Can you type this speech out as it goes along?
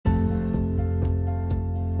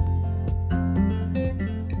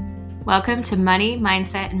Welcome to Money,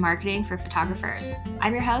 Mindset, and Marketing for Photographers.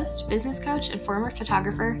 I'm your host, business coach, and former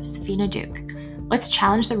photographer, Safina Duke. Let's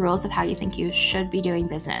challenge the rules of how you think you should be doing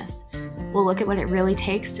business. We'll look at what it really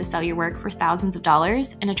takes to sell your work for thousands of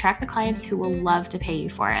dollars and attract the clients who will love to pay you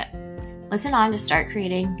for it. Listen on to start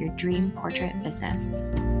creating your dream portrait business.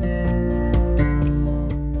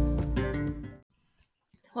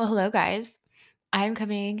 Well, hello, guys. I'm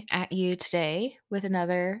coming at you today with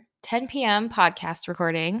another 10 p.m. podcast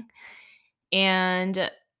recording.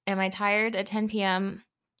 And am I tired at 10 p.m.?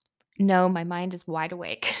 No, my mind is wide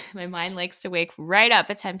awake. My mind likes to wake right up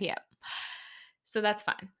at 10 p.m. So that's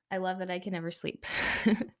fine. I love that I can never sleep.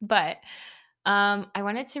 But I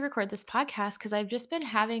wanted to record this podcast because I've just been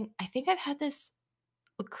I think I've had this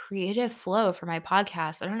creative flow for my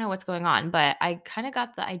podcast. I don't know what's going on, but I kind of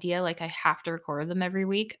got the idea like I have to record them every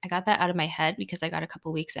week. I got that out of my head because I got a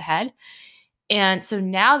couple weeks ahead. And so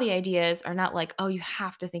now the ideas are not like, oh, you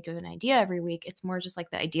have to think of an idea every week. It's more just like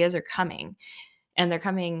the ideas are coming and they're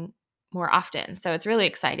coming more often. So it's really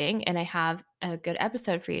exciting. And I have a good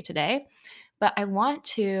episode for you today. But I want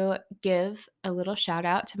to give a little shout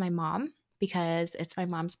out to my mom because it's my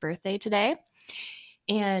mom's birthday today.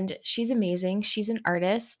 And she's amazing. She's an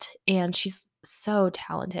artist and she's so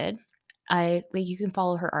talented. You can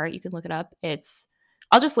follow her art. You can look it up.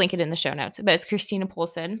 I'll just link it in the show notes, but it's Christina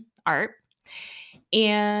Poulsen art.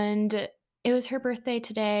 And it was her birthday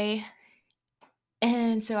today.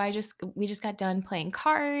 And so we just got done playing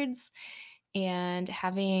cards and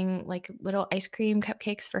having like little ice cream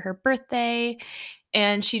cupcakes for her birthday.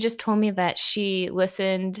 And she just told me that she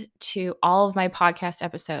listened to all of my podcast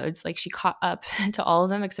episodes. Like she caught up to all of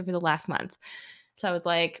them except for the last month. So I was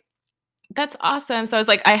like, that's awesome. So I was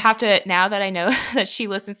like, I have to, now that I know that she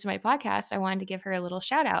listens to my podcast, I wanted to give her a little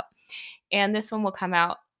shout out. And this one will come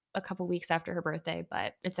out a couple weeks after her birthday,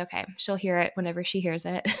 but it's okay. She'll hear it whenever she hears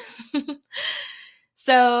it.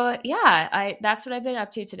 So yeah, that's what I've been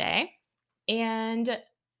up to today. And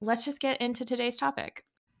let's just get into today's topic.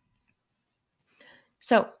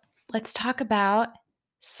 So let's talk about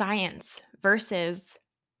science versus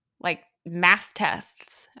like math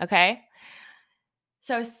tests, okay?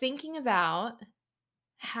 So I was thinking about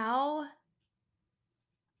how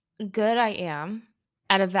good I am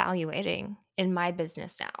at evaluating in my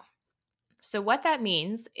business now. So what that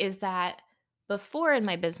means is that before in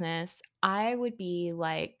my business, I would be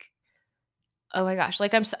like, oh my gosh,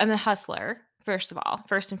 like I'm a hustler, first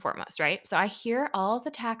and foremost, right? So I hear all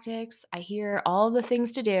the tactics, I hear all the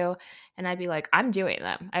things to do, and I'd be like, I'm doing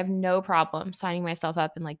them. I have no problem signing myself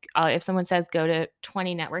up and like, if someone says go to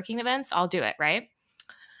 20 networking events, I'll do it, right?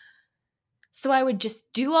 So I would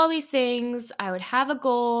just do all these things. I would have a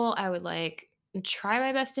goal. I would like try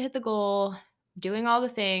my best to hit the goal, doing all the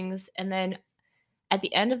things. And then at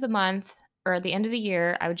the end of the month or at the end of the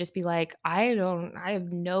year, I would just be like, I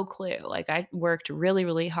have no clue. Like I worked really,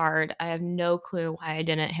 really hard. I have no clue why I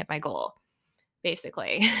didn't hit my goal,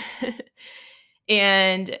 basically.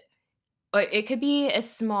 And it could be as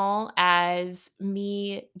small as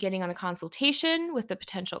me getting on a consultation with a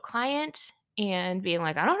potential client and being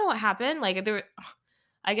like, I don't know what happened. Like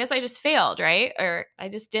I guess I just failed, right? Or I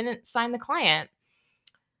just didn't sign the client.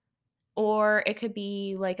 Or it could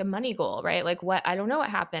be like a money goal, right? Like I don't know what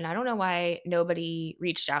happened. I don't know why nobody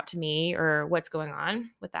reached out to me or what's going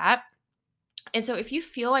on with that. And so if you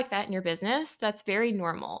feel like that in your business, that's very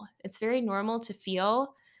normal. It's very normal to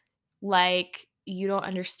feel like you don't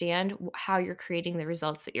understand how you're creating the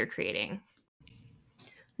results that you're creating.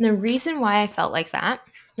 And the reason why I felt like that,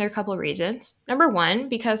 there are a couple of reasons. Number one,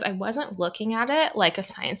 because I wasn't looking at it like a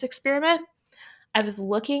science experiment. I was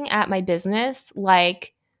looking at my business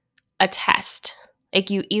like a test. Like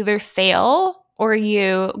you either fail or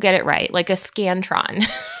you get it right, like a Scantron.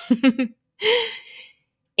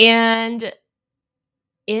 And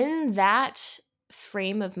in that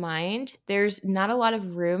frame of mind, there's not a lot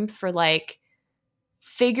of room for like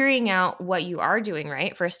figuring out what you are doing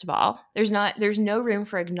right. First of all, there's no room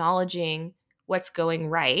for acknowledging what's going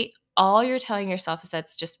right. All you're telling yourself is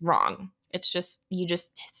that's just wrong. It's just, you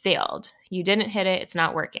just failed. You didn't hit it. It's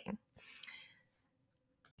not working.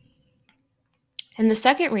 And the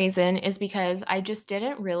second reason is because I just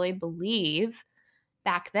didn't really believe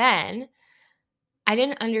back then. I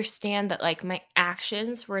didn't understand that like my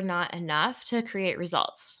actions were not enough to create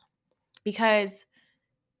results, because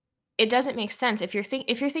it doesn't make sense if you're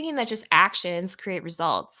thinking that just actions create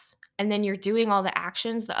results and then you're doing all the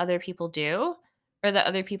actions that other people do or that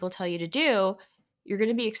other people tell you to do, you're going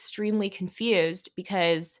to be extremely confused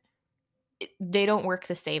because they don't work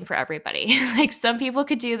the same for everybody. Like some people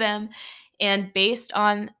could do them And based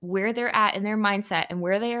on where they're at in their mindset and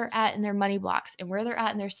where they are at in their money blocks and where they're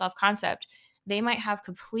at in their self-concept, they might have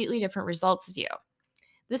completely different results as you.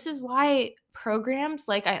 This is why programs,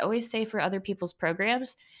 like I always say for other people's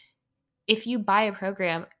programs, if you buy a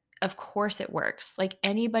program, of course it works. Like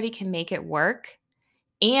anybody can make it work.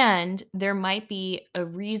 And there might be a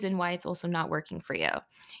reason why it's also not working for you.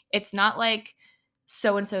 It's not like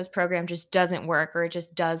so and so's program just doesn't work or it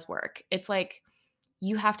just does work. It's like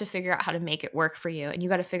you have to figure out how to make it work for you. And you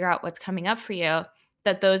got to figure out what's coming up for you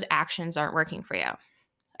that those actions aren't working for you.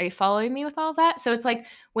 Are you following me with all of that? So it's like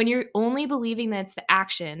when you're only believing that it's the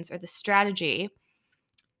actions or the strategy,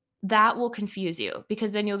 that will confuse you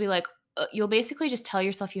because then you'll be like, you'll basically just tell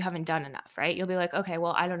yourself you haven't done enough, right? You'll be like, okay,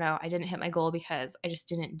 well, I don't know. I didn't hit my goal because I just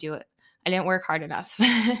didn't do it. I didn't work hard enough.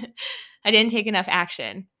 I didn't take enough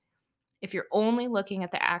action. If you're only looking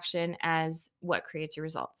at the action as what creates your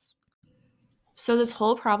results. So this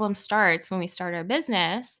whole problem starts when we start our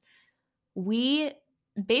business. We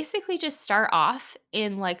basically just start off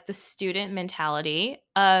in like the student mentality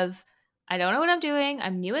of, I don't know what I'm doing.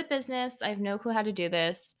 I'm new at business. I have no clue how to do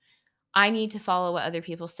this. I need to follow what other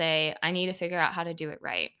people say. I need to figure out how to do it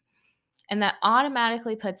right. And that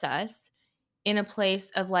automatically puts us in a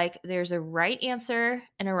place of like, there's a right answer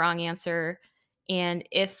and a wrong answer. And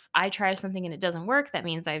if I try something and it doesn't work, that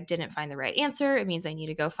means I didn't find the right answer. It means I need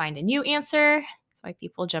to go find a new answer. That's why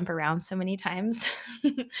people jump around so many times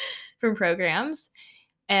from programs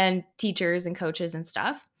and teachers and coaches and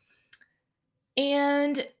stuff.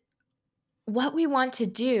 And what we want to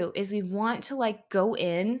do is we want to like go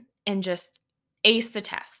in and just ace the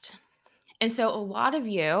test. And so a lot of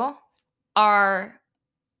you are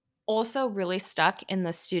also really stuck in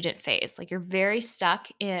the student phase. Like you're very stuck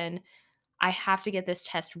in, I have to get this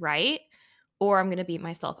test right or I'm going to beat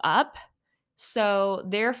myself up. So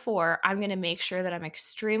therefore, I'm going to make sure that I'm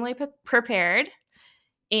extremely prepared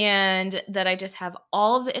and that I just have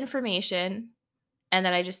all of the information and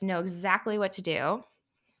that I just know exactly what to do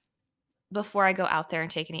before I go out there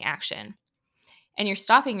and take any action. And you're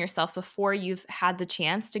stopping yourself before you've had the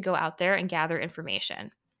chance to go out there and gather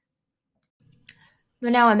information.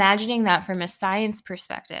 But now imagining that from a science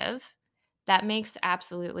perspective, that makes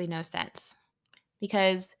absolutely no sense.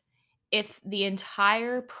 Because if the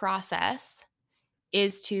entire process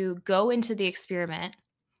is to go into the experiment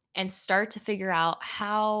and start to figure out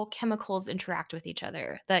how chemicals interact with each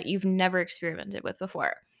other that you've never experimented with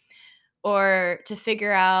before, or to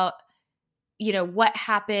figure out what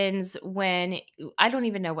happens when I don't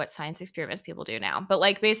even know what science experiments people do now, but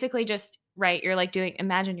like basically just right, you're like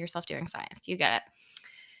imagine yourself doing science. You get it.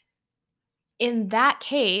 In that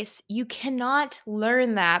case, you cannot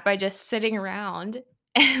learn that by just sitting around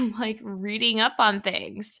and like reading up on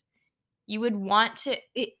things. You would want to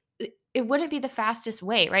it wouldn't be the fastest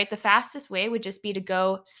way, right? The fastest way would just be to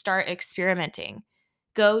go start experimenting.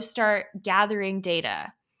 Go start gathering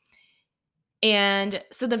data. And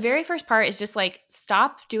so the very first part is just like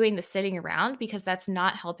stop doing the sitting around because that's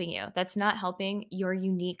not helping you. That's not helping your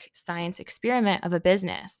unique science experiment of a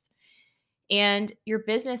business. And your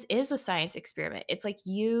business is a science experiment. It's like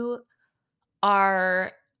you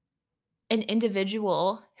are an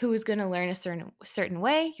individual who is going to learn a certain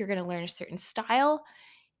way, you're going to learn a certain style,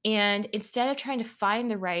 and instead of trying to find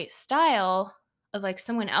the right style of like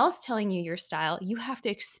someone else telling you your style, you have to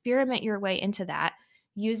experiment your way into that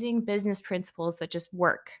using business principles that just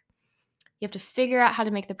work. You have to figure out how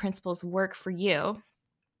to make the principles work for you.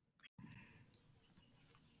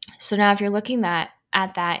 So now if you're looking at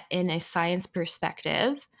that in a science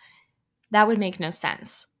perspective, that would make no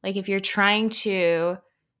sense. Like if you're trying to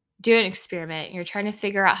do an experiment, you're trying to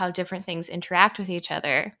figure out how different things interact with each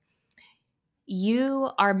other, you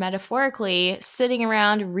are metaphorically sitting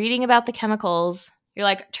around reading about the chemicals. You're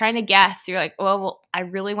like trying to guess. You're like, oh, well, I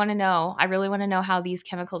really want to know. I really want to know how these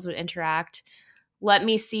chemicals would interact. Let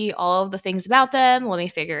me see all of the things about them. Let me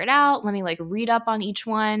figure it out. Let me like read up on each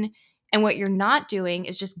one. And what you're not doing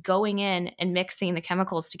is just going in and mixing the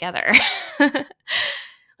chemicals together.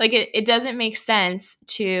 Like it doesn't make sense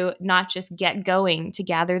to not just get going to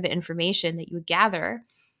gather the information that you would gather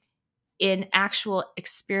in actual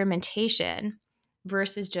experimentation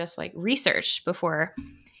versus just like research before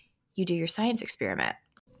you do your science experiment.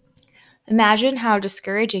 Imagine how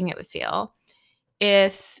discouraging it would feel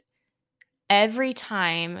if every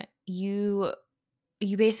time you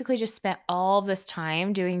basically just spent all this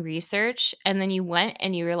time doing research and then you went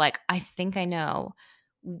and you were like, I think I know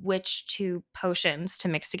which two potions to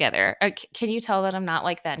mix together. Can you tell that I'm not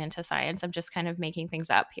like that into science? I'm just kind of making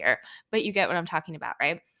things up here, but you get what I'm talking about,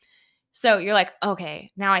 right? So you're like, okay,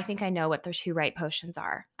 now I think I know what the two right potions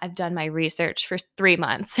are. I've done my research for 3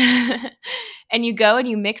 months. And you go and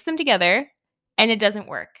you mix them together and it doesn't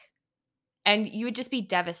work. And you would just be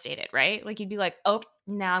devastated, right? Like you'd be like, oh,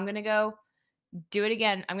 now I'm going to go do it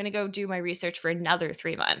again. I'm going to go do my research for another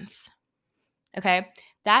 3 months. Okay.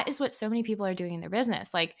 That is what so many people are doing in their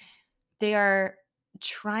business. Like they are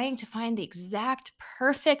trying to find the exact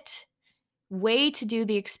perfect way to do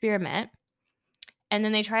the experiment. And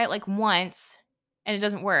then they try it like once and it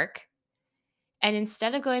doesn't work. And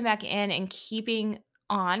instead of going back in and keeping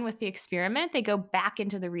on with the experiment, they go back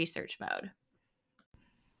into the research mode.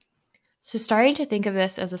 So, starting to think of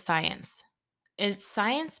this as a science. It's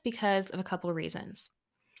science because of a couple of reasons.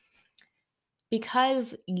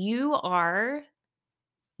 Because you are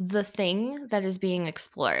the thing that is being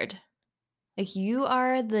explored. Like you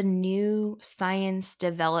are the new science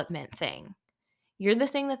development thing. You're the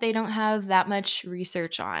thing that they don't have that much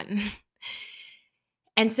research on.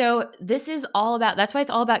 And so this is all about, that's why it's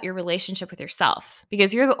all about your relationship with yourself,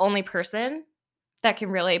 because you're the only person that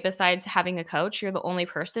can really, besides having a coach, you're the only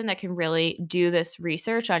person that can really do this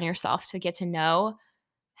research on yourself to get to know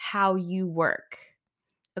how you work.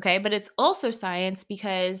 Okay. But it's also science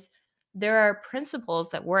because there are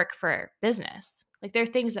principles that work for business. Like there are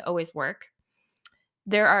things that always work.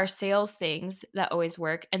 There are sales things that always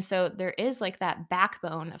work. And so there is like that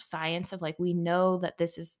backbone of science of like, we know that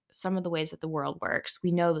this is some of the ways that the world works.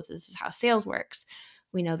 We know that this is how sales works.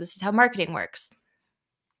 We know this is how marketing works.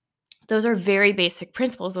 Those are very basic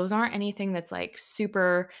principles. Those aren't anything that's like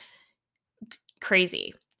super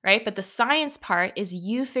crazy, right? But the science part is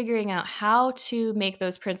you figuring out how to make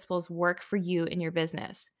those principles work for you in your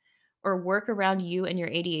business or work around you and your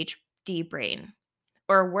ADHD brain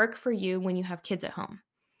or work for you when you have kids at home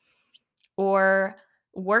or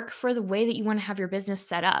work for the way that you want to have your business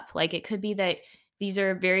set up. Like it could be that these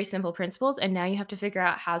are very simple principles and now you have to figure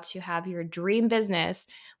out how to have your dream business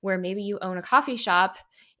where maybe you own a coffee shop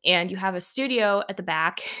and you have a studio at the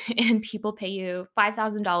back and people pay you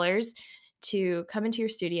 $5,000 to come into your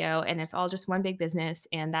studio and it's all just one big business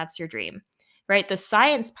and that's your dream. Right? The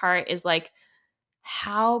science part is like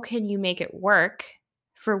how can you make it work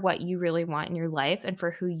for what you really want in your life and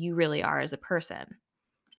for who you really are as a person?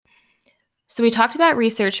 So we talked about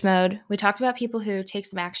research mode. We talked about people who take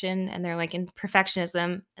some action and they're like in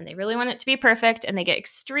perfectionism and they really want it to be perfect and they get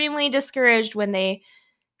extremely discouraged when they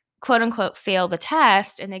quote unquote fail the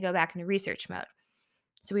test and they go back into research mode.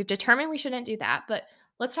 So we've determined we shouldn't do that, but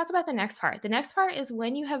let's talk about the next part. The next part is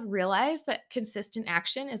when you have realized that consistent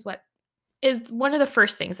action is what is one of the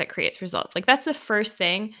first things that creates results. Like that's the first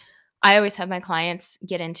thing I always have my clients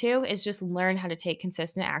get into is just learn how to take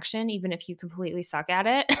consistent action, even if you completely suck at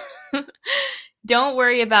it. Don't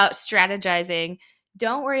worry about strategizing.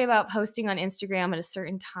 Don't worry about posting on Instagram at a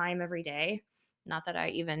certain time every day. Not that I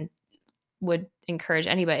even would encourage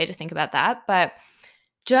anybody to think about that, but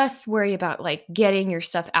just worry about like getting your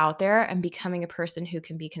stuff out there and becoming a person who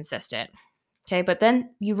can be consistent. Okay. But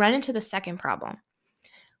then you run into the second problem,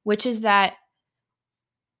 which is that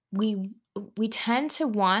we tend to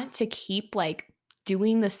want to keep like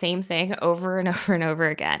doing the same thing over and over and over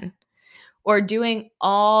again or doing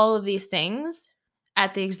all of these things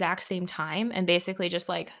at the exact same time and basically just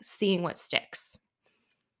like seeing what sticks.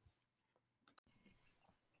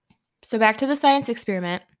 So back to the science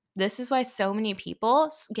experiment. This is why so many people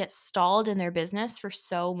get stalled in their business for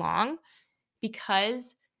so long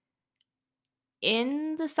because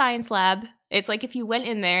in the science lab, it's like if you went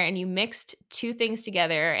in there and you mixed two things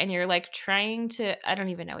together and you're like trying to, I don't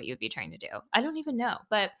even know what you would be trying to do. I don't even know,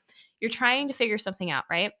 but you're trying to figure something out,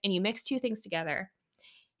 right? And you mix two things together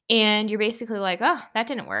and you're basically like, oh, that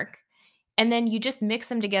didn't work. And then you just mix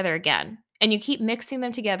them together again and you keep mixing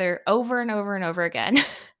them together over and over and over again,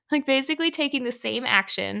 like basically taking the same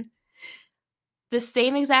action, the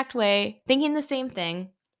same exact way, thinking the same thing.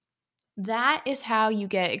 That is how you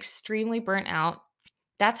get extremely burnt out.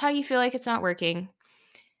 That's how you feel like it's not working.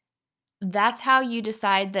 That's how you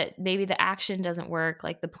decide that maybe the action doesn't work,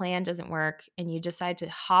 like the plan doesn't work, and you decide to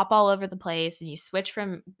hop all over the place and you switch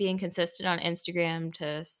from being consistent on Instagram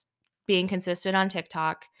to being consistent on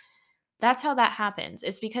TikTok. That's how that happens.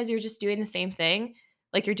 It's because you're just doing the same thing,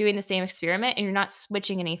 like you're doing the same experiment and you're not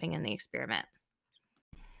switching anything in the experiment.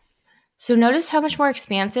 So notice how much more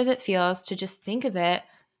expansive it feels to just think of it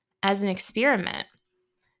as an experiment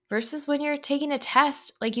versus when you're taking a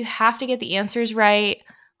test, like you have to get the answers right.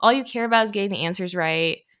 All you care about is getting the answers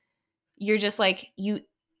right. You're just like,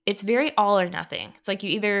 it's very all or nothing. It's like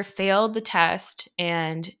you either failed the test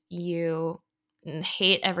and you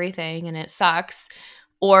hate everything and it sucks,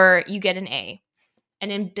 or you get an A.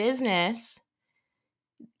 And in business,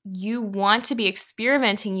 you want to be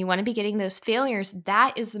experimenting, you want to be getting those failures.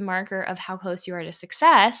 That is the marker of how close you are to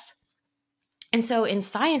success. And so in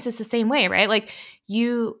science, it's the same way, right? Like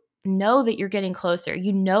you know that you're getting closer.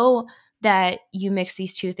 You know that you mix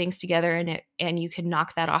these two things together and you can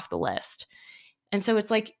knock that off the list. And so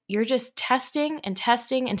it's like you're just testing and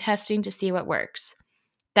testing and testing to see what works.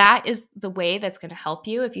 That is the way that's going to help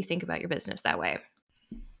you if you think about your business that way.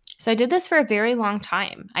 So I did this for a very long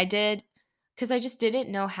time. I did because I just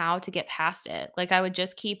didn't know how to get past it. Like I would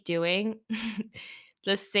just keep doing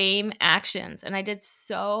the same actions. And I did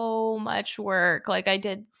so much work. Like I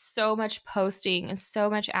did so much posting and so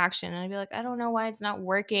much action. And I'd be like, I don't know why it's not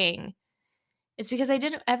working. It's because I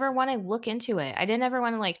didn't ever want to look into it. I didn't ever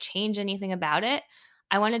want to like change anything about it.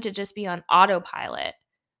 I wanted to just be on autopilot.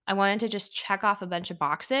 I wanted to just check off a bunch of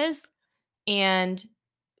boxes and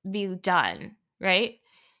be done, right?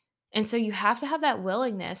 And so you have to have that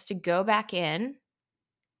willingness to go back in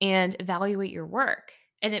and evaluate your work.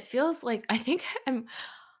 And it feels like I think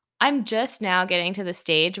I'm just now getting to the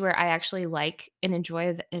stage where I actually like and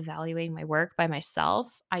enjoy evaluating my work by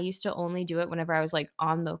myself. I used to only do it whenever I was like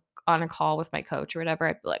on a call with my coach or whatever.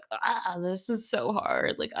 I'd be like, this is so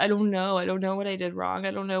hard. Like I don't know. I don't know what I did wrong.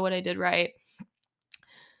 I don't know what I did right.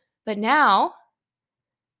 But now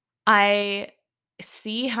I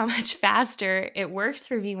see how much faster it works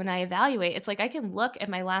for me when I evaluate. It's like I can look at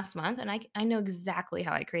my last month and I know exactly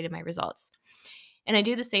how I created my results. And I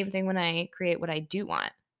do the same thing when I create what I do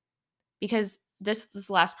want. Because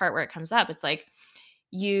this last part where it comes up, it's like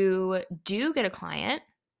you do get a client,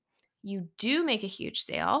 you do make a huge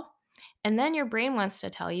sale, and then your brain wants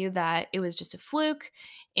to tell you that it was just a fluke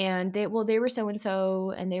and they were so and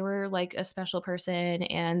so and they were like a special person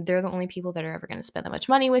and they're the only people that are ever going to spend that much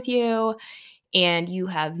money with you and you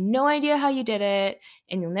have no idea how you did it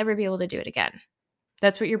and you'll never be able to do it again.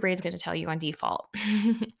 That's what your brain's going to tell you on default.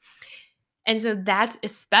 And so that's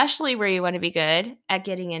especially where you want to be good at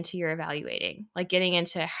getting into your evaluating, like getting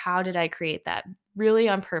into how did I create that really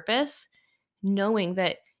on purpose, knowing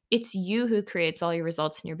that it's you who creates all your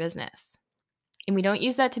results in your business. And we don't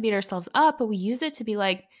use that to beat ourselves up, but we use it to be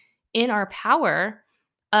like in our power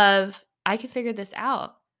of, I can figure this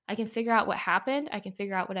out. I can figure out what happened. I can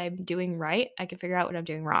figure out what I'm doing right. I can figure out what I'm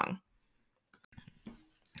doing wrong.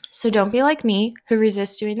 So don't be like me who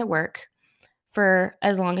resists doing the work for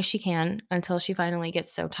as long as she can until she finally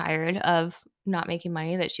gets so tired of not making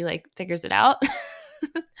money that she like figures it out.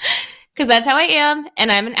 Because that's how I am.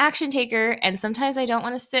 And I'm an action taker. And sometimes I don't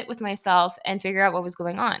want to sit with myself and figure out what was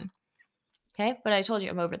going on. Okay. But I told you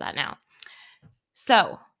I'm over that now.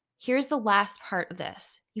 So here's the last part of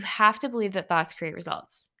this. You have to believe that thoughts create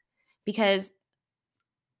results. Because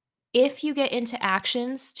if you get into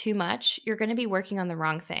actions too much, you're going to be working on the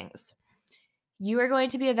wrong things. You are going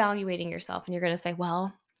to be evaluating yourself and you're going to say,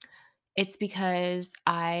 well, it's because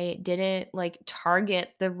I didn't like target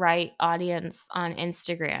the right audience on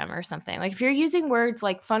Instagram or something. Like if you're using words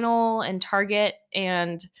like funnel and target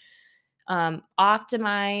and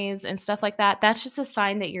optimize and stuff like that, that's just a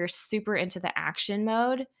sign that you're super into the action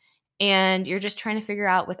mode and you're just trying to figure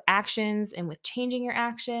out with actions and with changing your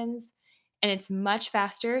actions. And it's much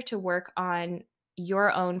faster to work on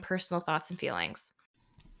your own personal thoughts and feelings.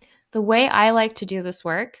 The way I like to do this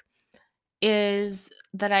work is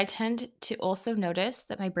that I tend to also notice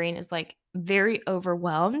that my brain is like very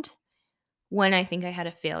overwhelmed when I think I had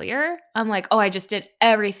a failure. I'm like, oh, I just did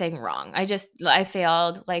everything wrong. I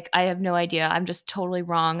failed. Like, I have no idea. I'm just totally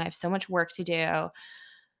wrong. I have so much work to do.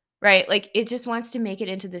 Right. Like, it just wants to make it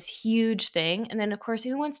into this huge thing. And then, of course,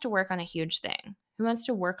 who wants to work on a huge thing? Who wants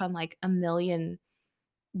to work on like a million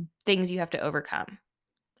things you have to overcome?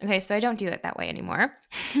 Okay. So I don't do it that way anymore.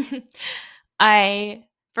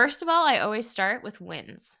 First of all, I always start with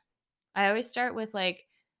wins. I always start with like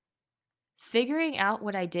figuring out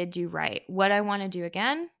what I did do right, what I want to do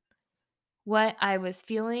again, what I was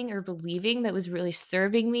feeling or believing that was really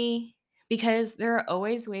serving me. Because there are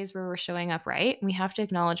always ways where we're showing up right. We have to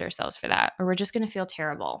acknowledge ourselves for that, or we're just going to feel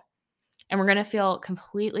terrible and we're going to feel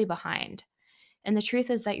completely behind. And the truth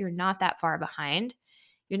is that you're not that far behind.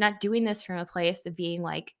 You're not doing this from a place of being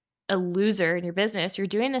like a loser in your business. You're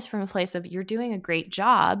doing this from a place of you're doing a great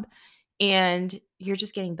job and you're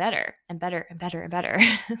just getting better and better and better and better.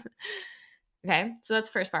 Okay, so that's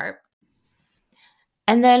the first part.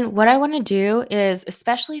 And then what I want to do is,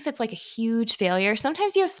 especially if it's like a huge failure,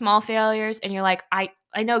 sometimes you have small failures and you're like, I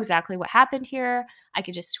know exactly what happened here. I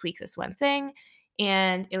could just tweak this one thing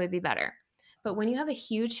and it would be better. But when you have a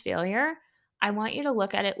huge failure, I want you to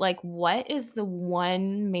look at it like, what is the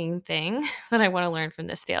one main thing that I want to learn from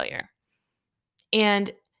this failure?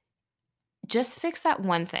 And just fix that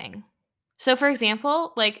one thing. So for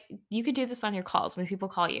example, like you could do this on your calls when people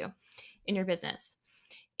call you in your business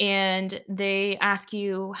and they ask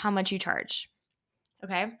you how much you charge.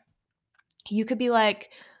 Okay. You could be like,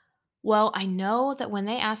 well, I know that when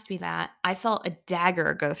they asked me that, I felt a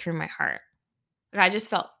dagger go through my heart.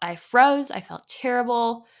 I froze. I felt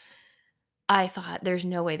terrible. I thought there's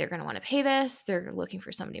no way they're going to want to pay this. They're looking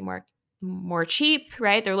for somebody more cheap,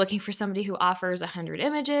 right? They're looking for somebody who offers 100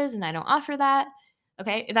 images and I don't offer that.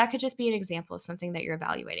 Okay? That could just be an example of something that you're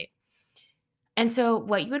evaluating. And so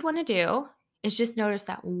what you would want to do is just notice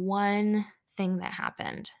that one thing that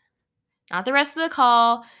happened. Not the rest of the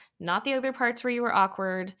call, not the other parts where you were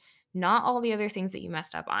awkward, not all the other things that you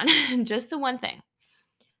messed up on, just the one thing.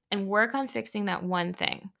 And work on fixing that one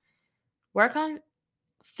thing. Work on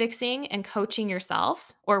fixing and coaching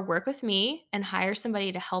yourself, or work with me and hire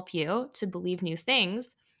somebody to help you to believe new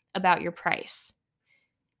things about your price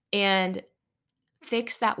and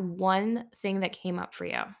fix that one thing that came up for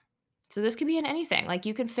you. So this could be in anything. Like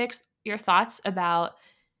you can fix your thoughts about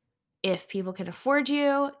if people can afford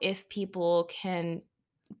you, if people can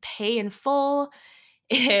pay in full,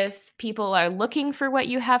 if people are looking for what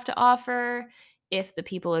you have to offer, if the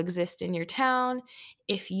people exist in your town,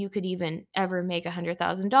 if you could even ever make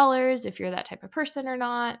 $100,000, if you're that type of person or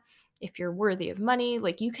not, if you're worthy of money.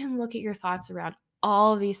 Like you can look at your thoughts around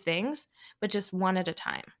all of these things, but just one at a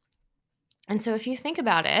time. And so if you think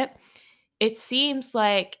about it, it seems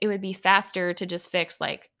like it would be faster to just fix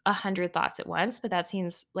like 100 thoughts at once, but that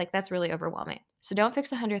seems like that's really overwhelming. So don't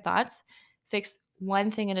fix 100 thoughts, fix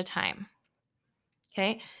one thing at a time.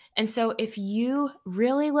 Okay. And so if you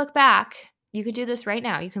really look back, you could do this right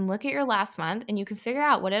now. You can look at your last month and you can figure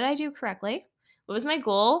out, what did I do correctly? What was my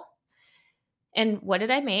goal? And what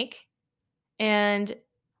did I make? And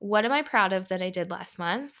what am I proud of that I did last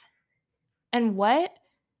month? And what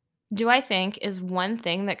do I think is one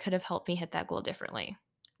thing that could have helped me hit that goal differently?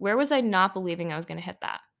 Where was I not believing I was going to hit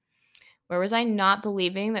that? Where was I not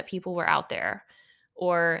believing that people were out there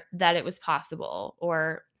or that it was possible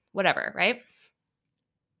or whatever, right?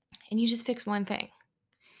 And you just fix one thing.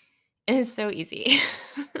 It is so easy.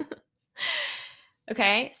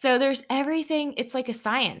 Okay, so there's everything. It's like a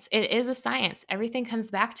science. It is a science. Everything comes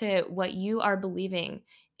back to what you are believing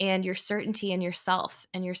and your certainty in yourself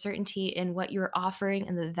and your certainty in what you're offering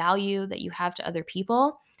and the value that you have to other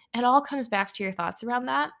people. It all comes back to your thoughts around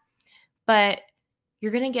that. But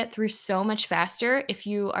you're going to get through so much faster if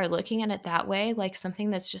you are looking at it that way, like something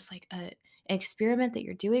that's just like an experiment that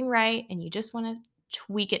you're doing right and you just want to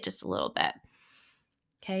tweak it just a little bit.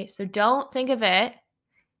 Okay, so don't think of it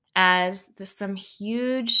as some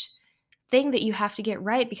huge thing that you have to get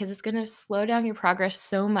right, because it's going to slow down your progress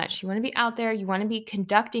so much. You want to be out there, you want to be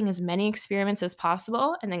conducting as many experiments as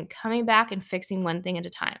possible and then coming back and fixing one thing at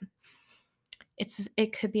a time.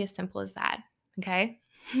 It could be as simple as that, okay?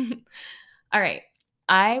 All right.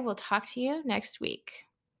 I will talk to you next week.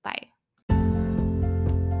 Bye.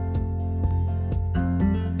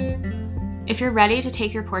 If you're ready to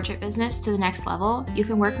take your portrait business to the next level, you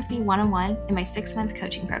can work with me one-on-one in my 6-month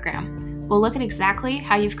coaching program. We'll look at exactly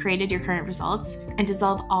how you've created your current results and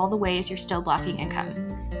dissolve all the ways you're still blocking income.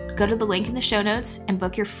 Go to the link in the show notes and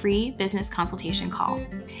book your free business consultation call.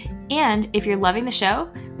 And if you're loving the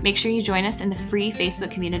show, make sure you join us in the free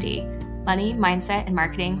Facebook community, Money, Mindset, and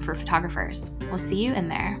Marketing for Photographers. We'll see you in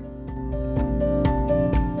there.